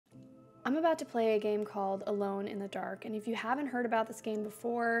I'm about to play a game called Alone in the Dark, and if you haven't heard about this game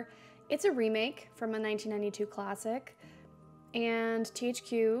before, it's a remake from a 1992 classic, and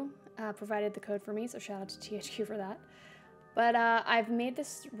THQ provided the code for me, so shout out to THQ for that. But I've made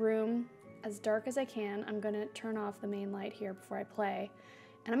this room as dark as I can. I'm gonna turn off the main light here before I play,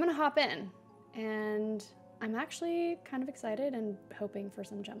 and I'm gonna hop in, and I'm actually kind of excited and hoping for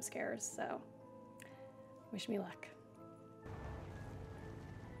some jump scares, so wish me luck.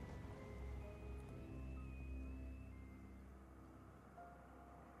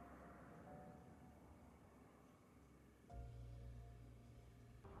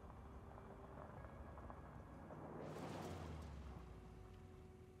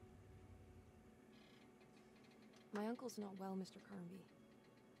 My uncle's not well, Mr. Carnby.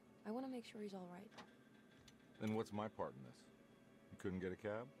 I want to make sure he's all right. Then what's my part in this? You couldn't get a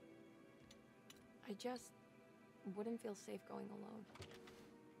cab? I just wouldn't feel safe going alone.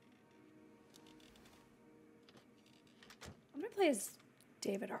 I'm gonna play as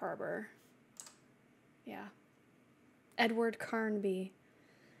David Harbour. Yeah. Edward Carnby,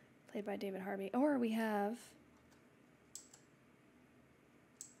 played by David Harbour. Or we have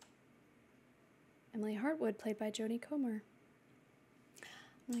Emily Hartwood, played by Jodie Comer.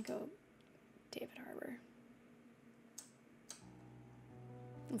 I'm gonna go David Harbour.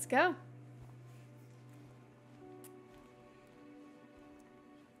 Let's go.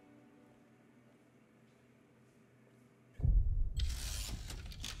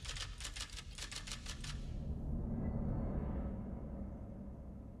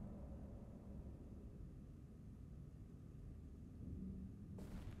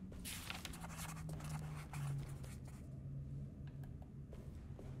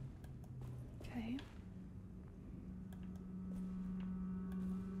 Okay.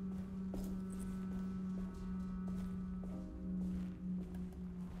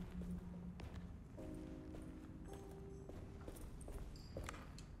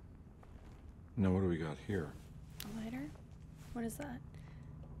 Now what do we got here? A lighter? What is that?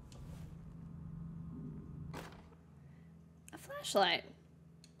 A flashlight.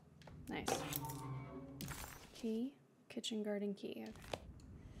 Nice. Key. Kitchen garden key. Okay.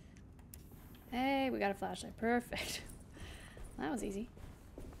 Hey, we got a flashlight. Perfect. That was easy.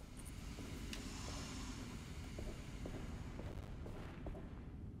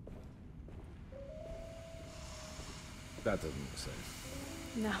 That doesn't look safe.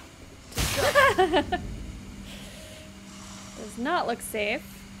 No. Does not look safe.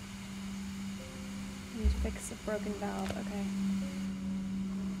 I need to fix a broken valve. Okay.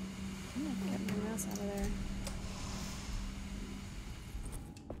 I'm gonna get my mouse out of there.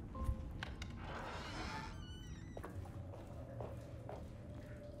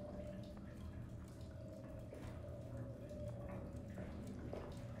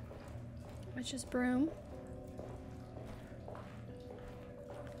 Witch's broom.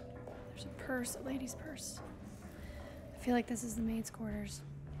 There's a purse, a lady's purse. I feel like this is the maid's quarters.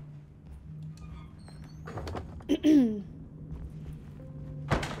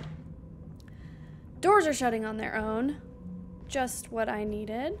 Doors are shutting on their own. Just what I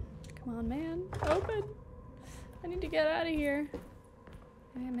needed. Come on, man. Open. I need to get out of here.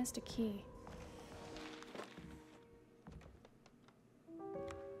 Maybe I missed a key.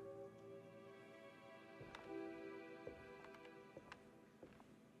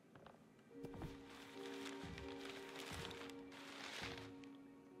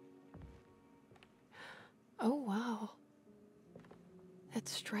 Oh, wow.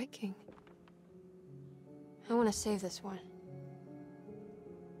 That's striking. I want to save this one.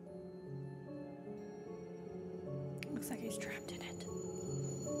 Looks like he's trapped in it.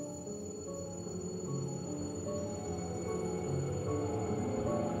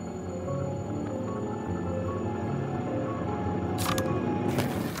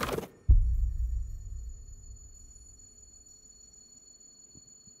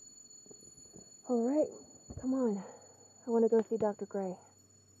 All right, come on. I want to go see Dr. Gray.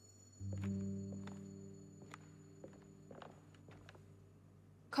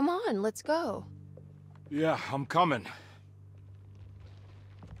 Come on, let's go. Yeah, I'm coming.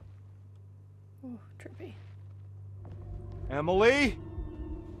 Ooh, trippy. Emily?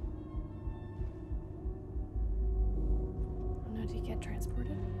 Oh no, did he get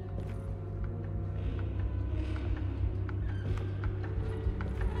transported?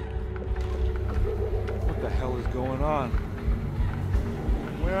 What the hell is going on?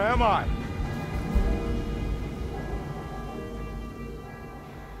 Where am I?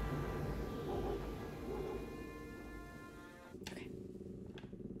 Okay.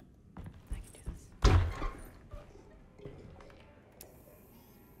 I can do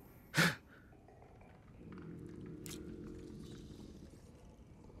this.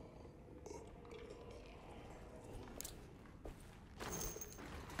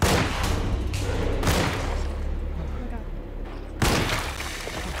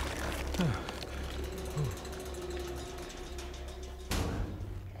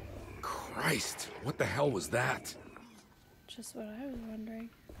 Christ, what the hell was that? Just what I was wondering.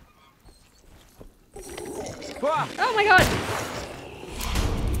 Ah! Oh my god!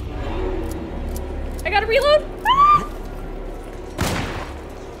 I gotta reload! Ah!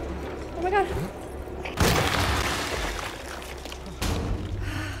 Oh my god.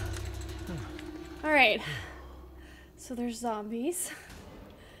 Alright. So there's zombies.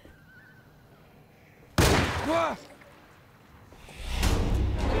 Ah!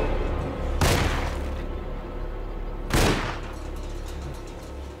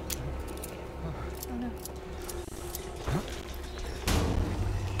 Oh no.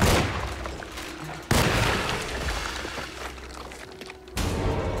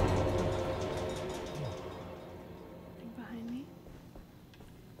 Anything behind me?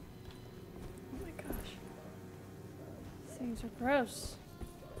 Oh my gosh. These things are gross.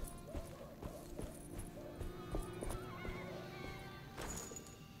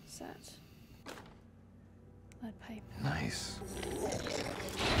 Set. Lead pipe. Nice.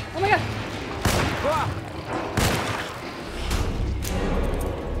 Oh my god! Ah!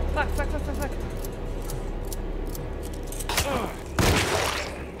 Fuck, fuck, fuck, fuck, fuck.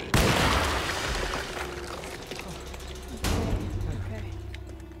 Okay.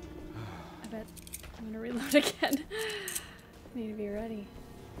 I bet I'm gonna reload again. Need to be ready.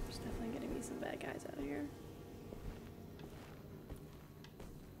 There's definitely gonna be some bad guys out of here.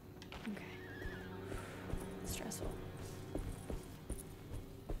 Okay. Stressful.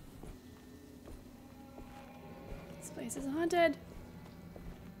 This place is haunted.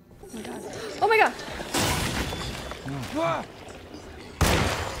 Oh my god. Oh my god! Ah!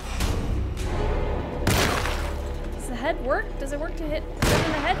 Does the head work? Does it work to hit them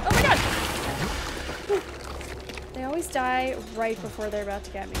in the head? Oh my god! Whew. They always die right before they're about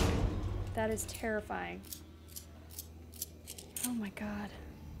to get me. That is terrifying. Oh my god.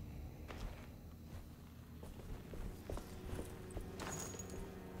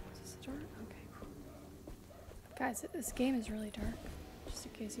 Is this a door? Okay, cool. Guys, this game is really dark. Just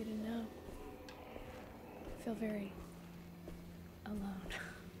in case you didn't know. I feel very alone.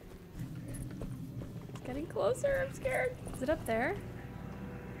 It's getting closer. I'm scared. Is it up there?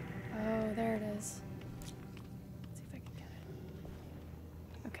 Oh, there it is. Let's see if I can get it.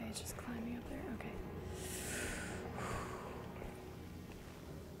 Okay, it's just climbing up there. Okay.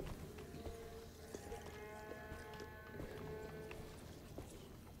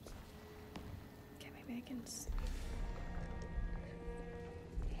 Okay, maybe I can.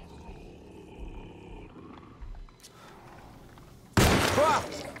 Ah!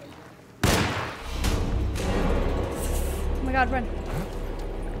 Oh my god, run.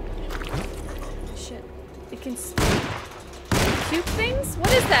 Shit. It can cube things?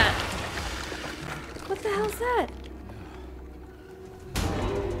 What is that? What the hell's that?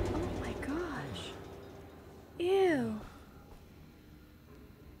 Oh my gosh. Ew.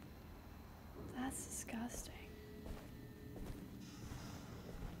 That's disgusting.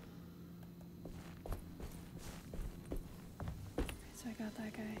 So I got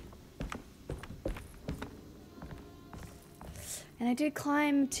that guy. And I did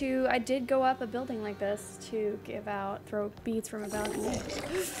I did go up a building like this to throw beads from a balcony.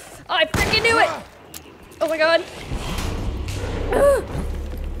 Oh, I freaking knew it! Oh my god.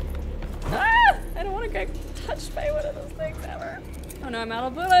 Ah! I don't want to get touched by one of those things ever. Oh no, I'm out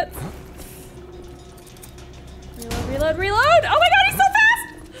of bullets. Reload, reload, reload! Oh my god, he's so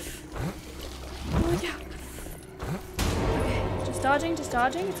fast! Oh yeah. Okay, just dodging, just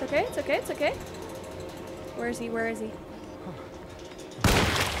dodging. It's okay, it's okay, it's okay. Where is he? Where is he?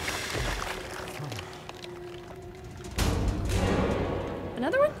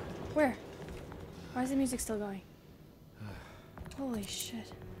 Another one? Where? Why is the music still going? Holy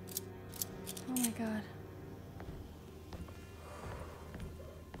shit. Oh my god.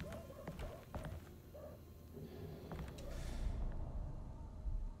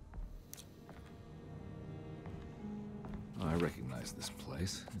 I recognize this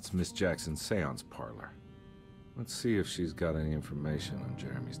place. It's Miss Jackson's seance parlor. Let's see if she's got any information on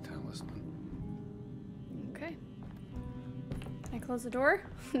Jeremy's talisman. Okay. Can I close the door?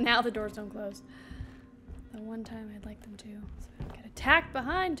 Now the doors don't close. The one time I'd like them to, so I don't get attacked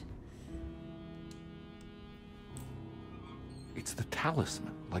behind. It's the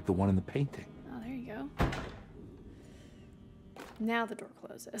talisman, like the one in the painting. Oh, there you go. Now the door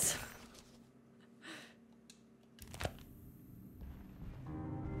closes.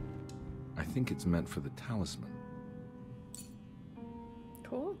 I think it's meant for the talisman.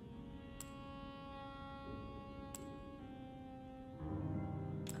 Cool.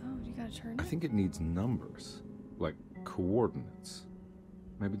 Oh, you gotta to turn I it? think it needs numbers, like coordinates.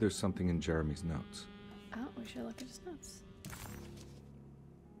 Maybe there's something in Jeremy's notes. Oh, we should look at his notes.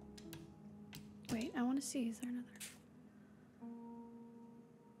 Wait, I want to see. Is there another?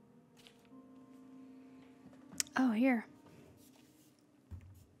 Oh, here.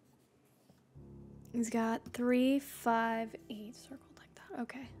 He's got 3, 5, 8 circled like that.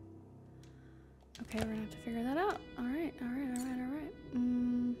 Okay. Okay, we're gonna have to figure that out. All right, all right, all right, all right.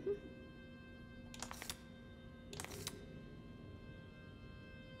 Mm-hmm.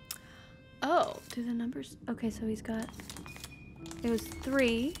 Oh, do the numbers? Okay, so he's got. It was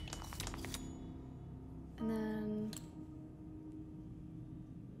 3, and then.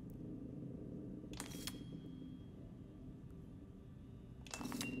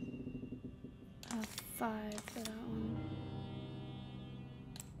 5 for that one.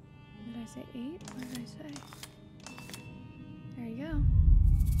 Did I say 8? What did I say? There you go.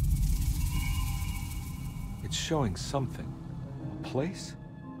 It's showing something. A place?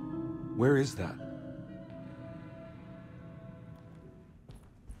 Where is that?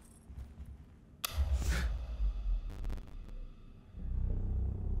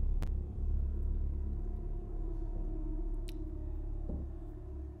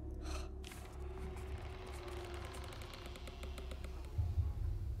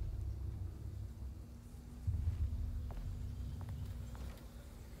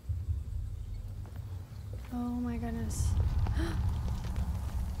 Oh my goodness.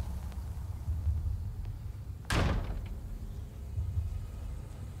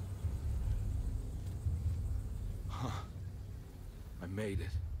 I made it.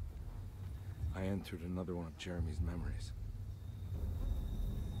 I entered another one of Jeremy's memories.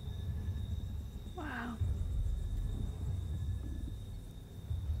 Wow.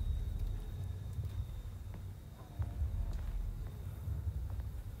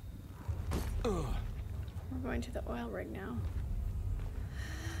 We're going to the oil rig now.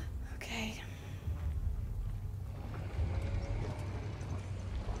 Okay.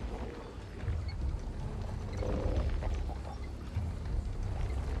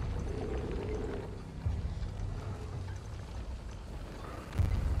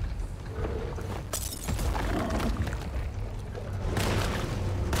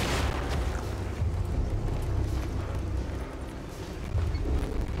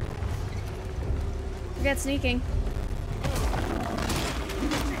 Forget sneaking.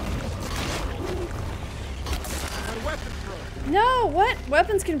 No, what?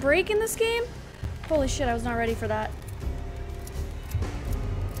 Weapons can break in this game? Holy shit, I was not ready for that.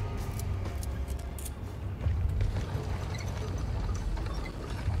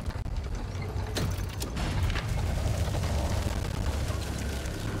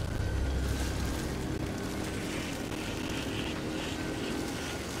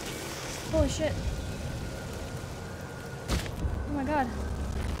 Holy shit. Oh my god.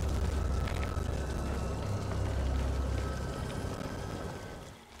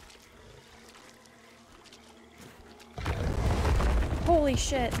 Holy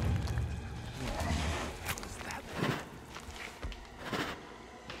shit.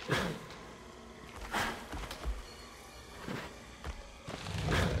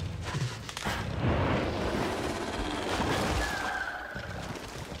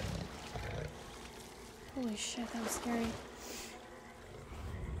 Holy shit, that was scary.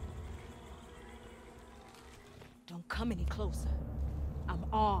 Don't come any closer. I'm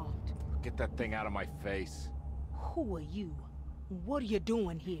armed. Get that thing out of my face. Who are you? What are you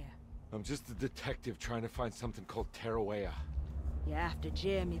doing here? I'm just a detective trying to find something called Tarawea. You're after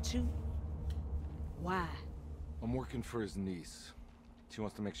Jeremy too? Why? I'm working for his niece. She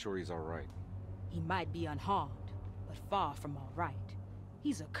wants to make sure he's all right. He might be unharmed, but far from all right.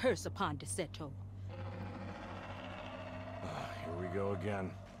 He's a curse upon Deseto. Here we go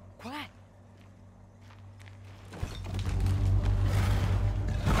again. What?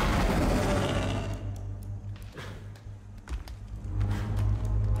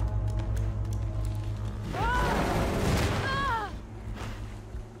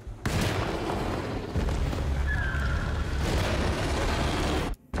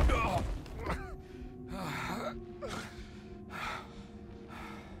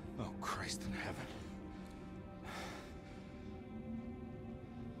 Oh, Christ in heaven.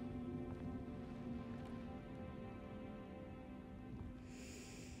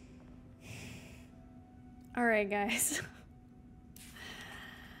 All right, guys.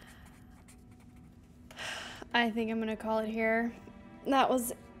 I think I'm gonna call it here. That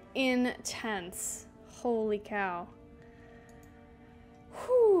was intense. Holy cow.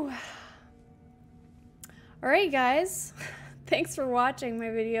 Whew. All right, guys. Thanks for watching my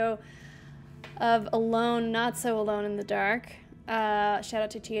video of Alone, Not So Alone in the Dark. Shout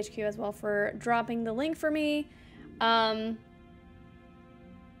out to THQ as well for dropping the link for me. I'm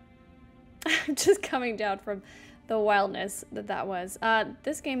just coming down from the wildness that was.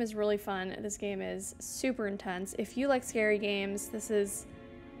 This game is really fun. This game is super intense. If you like scary games, this is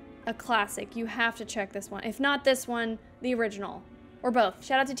a classic. You have to check this one. If not this one, the original. Or both.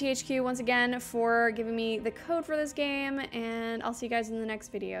 Shout out to THQ once again for giving me the code for this game, and I'll see you guys in the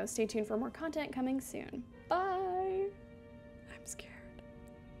next video. Stay tuned for more content coming soon. Bye! I'm scared.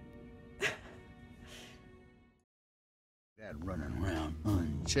 That running around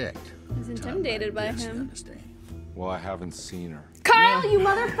unchecked. I was intimidated by him. Well, I haven't seen her. Carl, you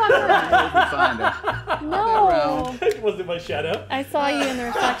motherfucker! Find her. No! Was it my shadow? I saw you in the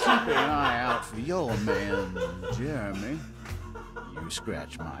reflection. Keep an eye out for your man, Jeremy. You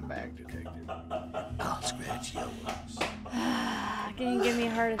scratch my back, detective. I'll scratch yours. Can you give me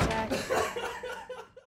a heart attack?